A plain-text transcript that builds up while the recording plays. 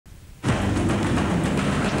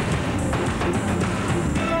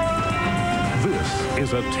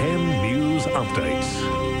These are 10 News Updates.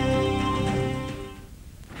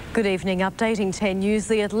 Good evening. Updating 10 News,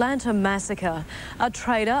 the Atlanta massacre. A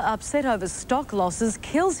trader upset over stock losses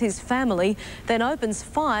kills his family, then opens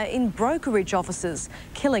fire in brokerage offices,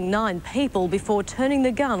 killing 9 people before turning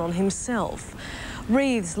the gun on himself.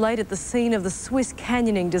 Reeves laid at the scene of the Swiss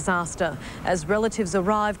canyoning disaster as relatives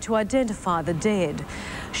arrived to identify the dead.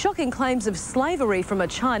 Shocking claims of slavery from a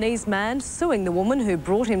Chinese man suing the woman who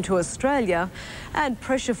brought him to Australia, and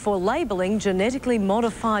pressure for labelling genetically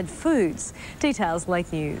modified foods. Details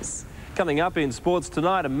late news. Coming up in sports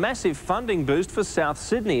tonight, a massive funding boost for South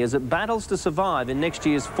Sydney as it battles to survive in next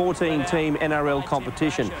year's 14-team NRL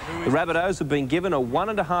competition. The Rabbitohs have been given a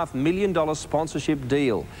 $1.5 million sponsorship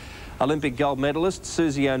deal. Olympic gold medalist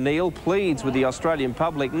Susie O'Neill pleads with the Australian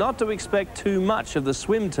public not to expect too much of the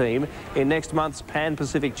swim team in next month's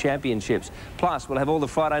Pan-Pacific Championships. Plus, we'll have all the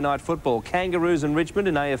Friday night football, Kangaroos and Richmond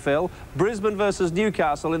in AFL, Brisbane versus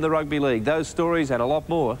Newcastle in the Rugby League. Those stories and a lot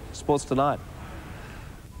more. Sports tonight.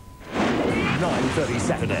 9:30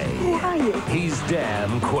 Saturday. Who are you? He's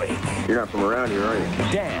damn quick. You're not from around here, are you?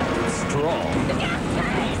 Damn strong.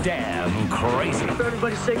 Damn crazy.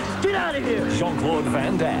 Everybody say, get out of here! Jean-Claude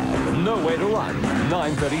Van Damme. Nowhere to run.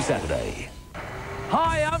 9:30 Saturday.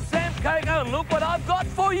 Hi, I'm Sam Coco, and look what I've got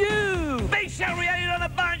for you! Beef celery 80 on a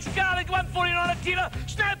bunch, garlic 1.49 a kilo,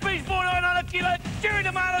 snow peas 4.9 on a kilo, cherry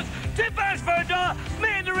tomatoes 2 pounds for $1,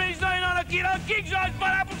 mandarins 9 on a kilo, king-size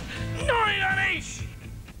pineapples 9 on each!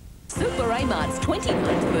 Super Amart's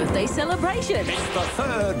 29th birthday celebration. It's the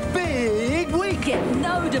third big week. Get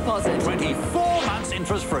no deposit. 24 months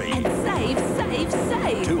interest-free. And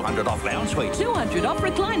save. 200 off lounge suites. 200 off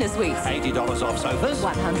recliner suites. $80 off sofas.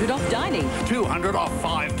 100 off dining. 200 off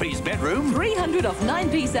 5-piece bedroom. 300 off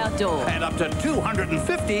 9-piece outdoor. And up to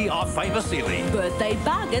 250 off favour ceiling. Birthday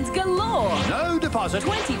bargains galore. No deposit.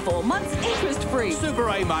 24 months interest-free. Super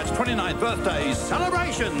Amart's 29th birthday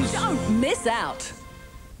celebrations. Don't miss out.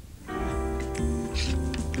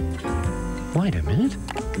 Wait a minute.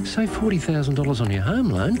 Save $40,000 on your home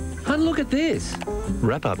loan? And look at this.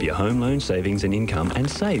 Wrap up your home loan savings and income and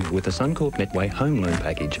save with the Suncorp Metway Home Loan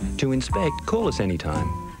Package. To inspect, call us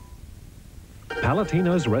anytime.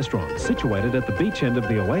 Palatino's restaurant, situated at the beach end of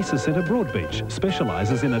the Oasis Centre Broadbeach,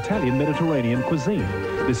 specialises in Italian Mediterranean cuisine.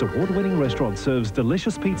 This award-winning restaurant serves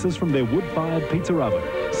delicious pizzas from their wood-fired pizza oven,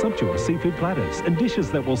 sumptuous seafood platters and dishes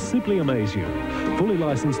that will simply amaze you. Fully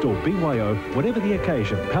licensed or BYO, whatever the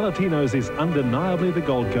occasion, Palatino's is undeniably the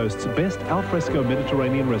Gold Coast's best alfresco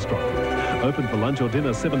Mediterranean restaurant. Open for lunch or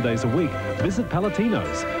dinner 7 days a week, visit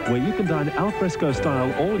Palatino's, where you can dine alfresco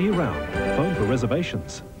style all year round. Phone for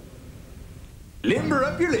reservations. Limber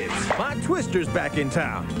up your lips. My Twister's back in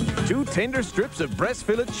town. 2 tender strips of breast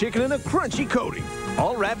fillet chicken and a crunchy coating,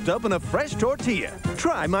 all wrapped up in a fresh tortilla.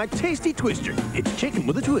 Try my tasty Twister. It's chicken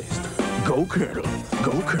with a twist. Go Colonel.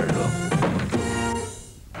 Go Colonel.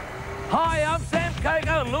 Hi, I'm Sam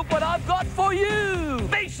Coco, and look what I've got for you!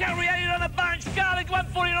 Beef celery 80 on a bunch, garlic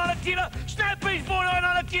 1.49 a kilo, snow peas 4.9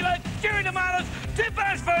 on a kilo, cherry tomatoes 2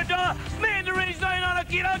 pounds for $1, mandarins 9 on a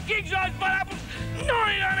kilo, king-size pineapples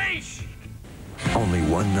 9 on each! Only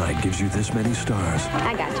one night gives you this many stars.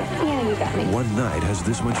 I got you. Yeah, you got me. One night has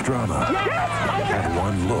this much drama. Yes! And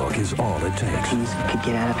one look is all it takes. Things could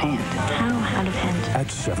get out of hand. How out of hand? At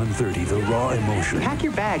 7:30, the raw emotion. Pack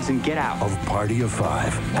your bags and get out. Of Party of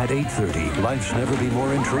 5. At 8:30, life's never been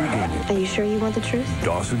more intriguing. Are you sure you want the truth?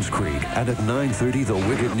 Dawson's Creek. And at 9:30, the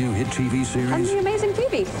wicked new hit TV series. I'm the amazing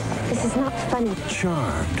Phoebe. This is not funny.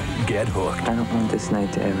 Charmed. Get hooked. I don't want this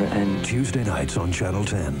night to ever end. Tuesday nights on Channel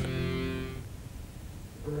 10.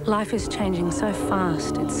 Life is changing so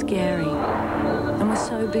fast, it's scary. And we're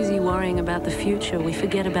so busy worrying about the future, we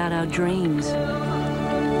forget about our dreams.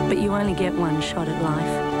 But you only get one shot at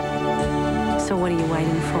life. So what are you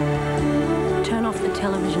waiting for? Turn off the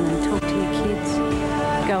television and talk to your kids.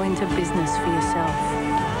 Go into business for yourself.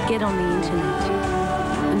 Get on the internet.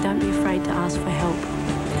 And don't be afraid to ask for help.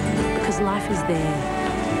 Because life is there.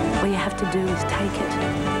 All you have to do is take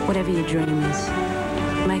it, whatever your dream is.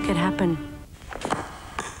 Make it happen.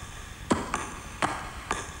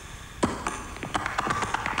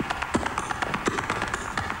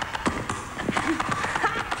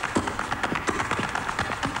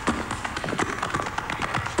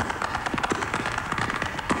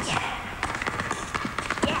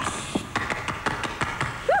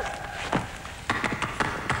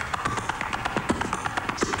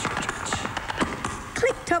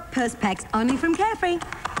 Top purse packs only from Carefree.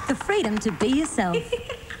 The freedom to be yourself.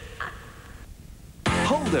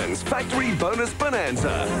 Home Holden's Factory Bonus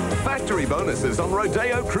Bonanza. Factory bonuses on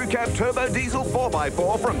Rodeo Crew Cab Turbo Diesel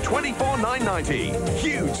 4x4 from $24,990.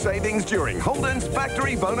 Huge savings during Holden's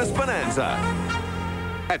Factory Bonus Bonanza.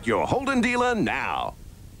 At your Holden dealer now.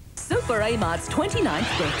 Super Amart's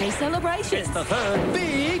 29th birthday celebration. It's the third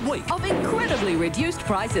big week of incredibly reduced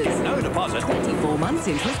prices. No deposit. 24 months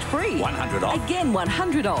interest-free. 100 off. Again,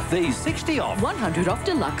 100 off. These 60 off. 100 off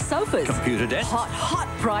deluxe sofas. Computer desks. Hot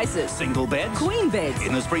prices. Single beds. Queen beds.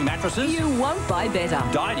 In the spring mattresses. You won't buy better.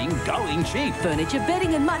 Dining going cheap. Furniture,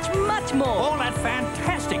 bedding and much, much more. All at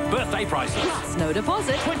fantastic birthday prices. Plus no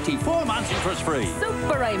deposit. 24 months interest-free.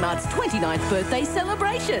 Super Amart's 29th birthday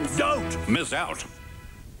celebrations. Don't miss out.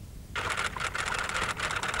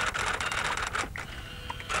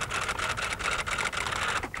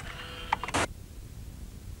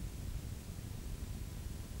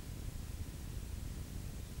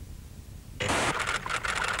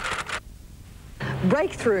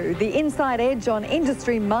 Breakthrough, the inside edge on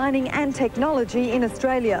industry, mining and technology in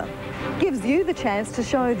Australia, gives you the chance to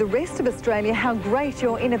show the rest of Australia how great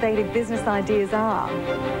your innovative business ideas are.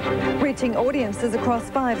 Reaching audiences across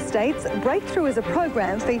 5 states, Breakthrough is a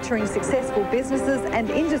program featuring successful businesses and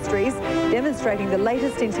industries demonstrating the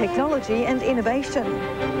latest in technology and innovation.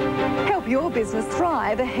 Help your business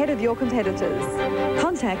thrive ahead of your competitors.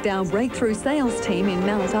 Contact our Breakthrough sales team in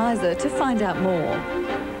Mount Isa to find out more.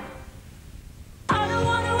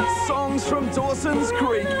 Songs from Dawson's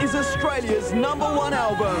Creek is Australia's #1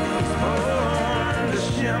 album.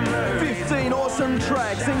 15 awesome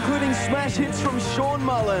tracks, including smash hits from Sean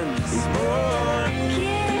Mullins.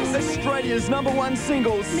 Australia's #1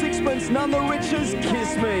 single, Sixpence None the Richer's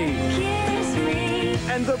Kiss Me.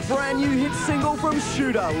 And the brand new hit single from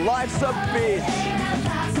Shooter, Life's a Bitch.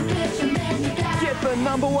 Get the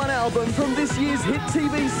 #1 album from this year's hit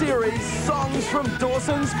TV series, Songs from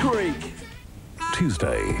Dawson's Creek.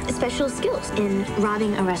 Tuesday. Special skills in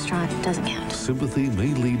robbing a restaurant doesn't count. Sympathy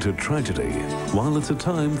may lead to tragedy, while it's a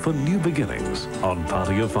time for new beginnings on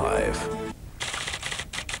Party of 5.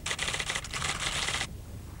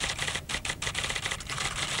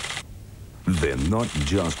 They're not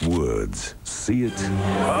just words. See it,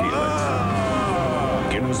 feel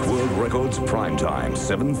it. Guinness World Records Primetime,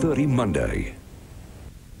 7:30 Monday.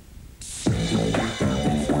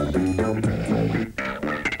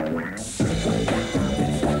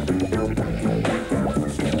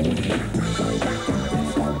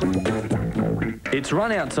 It's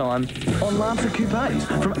run-out time on Lancer Coupes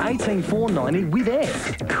from $18,490 with air.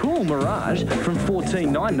 Cool Mirage from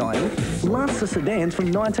 $14,990. Lancer Sedans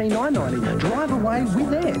from $19,990. Drive away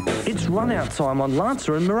with air. It's run-out time on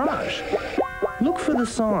Lancer and Mirage. Look for the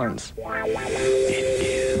signs. It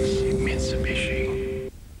is Mitsubishi.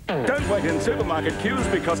 Don't wait in supermarket queues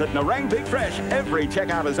because at Nerang Big Fresh, every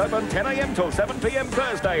checkout is open 10 a.m. till 7 p.m.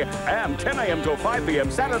 Thursday and 10 a.m. till 5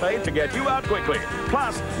 p.m. Saturday to get you out quickly.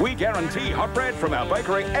 Plus, we guarantee hot bread from our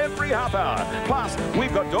bakery every half hour. Plus,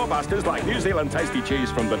 we've got doorbusters like New Zealand tasty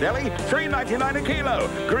cheese from Badelli, $3.99 a kilo.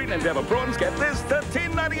 Green Endeavour prawns, get this,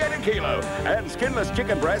 $13.98 a kilo. And skinless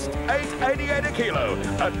chicken breast, $8.88 a kilo.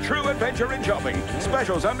 A true adventure in shopping.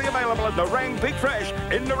 Specials only available at Nerang Big Fresh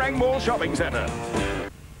in Nerang Mall Shopping Centre.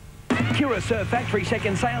 Curasurf factory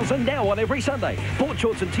second sales are now on every Sunday. Board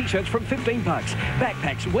shorts and t-shirts from $15.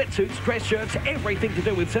 Backpacks, wetsuits, dress shirts, everything to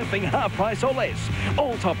do with surfing, half price or less.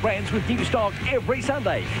 All top brands with new stock every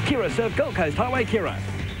Sunday. Curasurf Gold Coast Highway, Kira.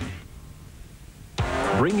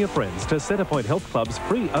 Bring your friends to Centrepoint Health Club's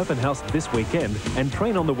free open house this weekend and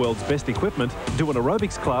train on the world's best equipment, do an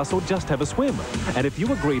aerobics class or just have a swim. And if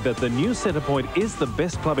you agree that the new Centrepoint is the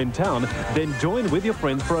best club in town, then join with your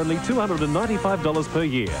friends for only $295 per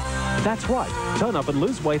year. That's right, turn up and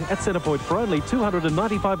lose weight at Centrepoint for only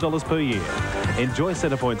 $295 per year. Enjoy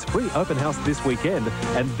Centrepoint's free open house this weekend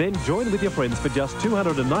and then join with your friends for just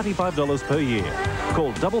 $295 per year.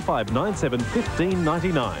 Call 5597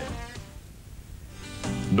 1599.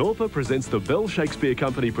 Norpa presents the Bell Shakespeare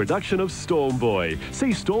Company production of Storm Boy.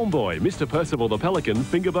 See Storm Boy, Mr. Percival the Pelican,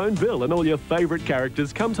 Fingerbone Bill and all your favourite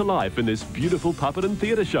characters come to life in this beautiful puppet and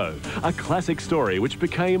theatre show. A classic story which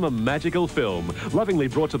became a magical film, lovingly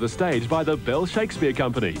brought to the stage by the Bell Shakespeare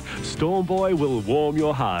Company. Storm Boy will warm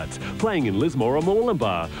your heart. Playing in Lismore or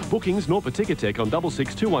Morelambar. Bookings Norpa Ticketek on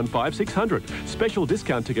 66215600. 600. Special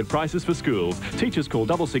discount ticket prices for schools. Teachers call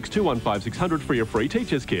 66215600 600 for your free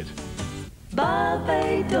teacher's kit.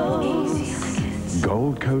 Barbados.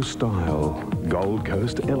 Gold Coast style, Gold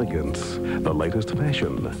Coast elegance, the latest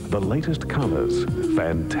fashion, the latest colours,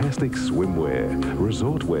 fantastic swimwear,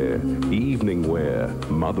 resort wear, evening wear,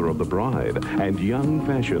 mother of the bride, and young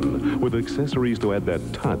fashion with accessories to add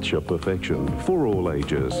that touch of perfection for all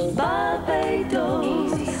ages.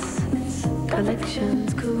 Barbados.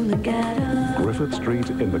 Collections cool and ghetto. Griffith Street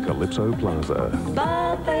in the Calypso Plaza.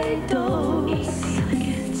 Barbados.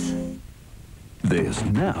 There's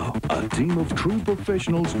now a team of true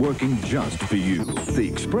professionals working just for you. The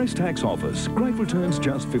Express Tax Office. Great returns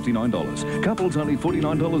just $59. Couples only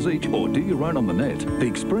 $49 each, or do your own on the net. The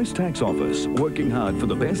Express Tax Office. Working hard for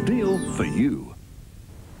the best deal for you.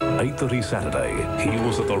 8:30 Saturday. He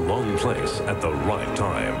was at the wrong place at the right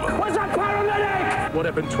time. Where's that paramedic? What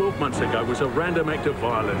happened 12 months ago was a random act of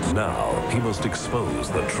violence. Now he must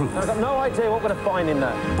expose the truth. I've got no idea what we're going to find in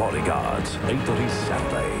there. Bodyguards. 8:30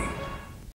 Saturday.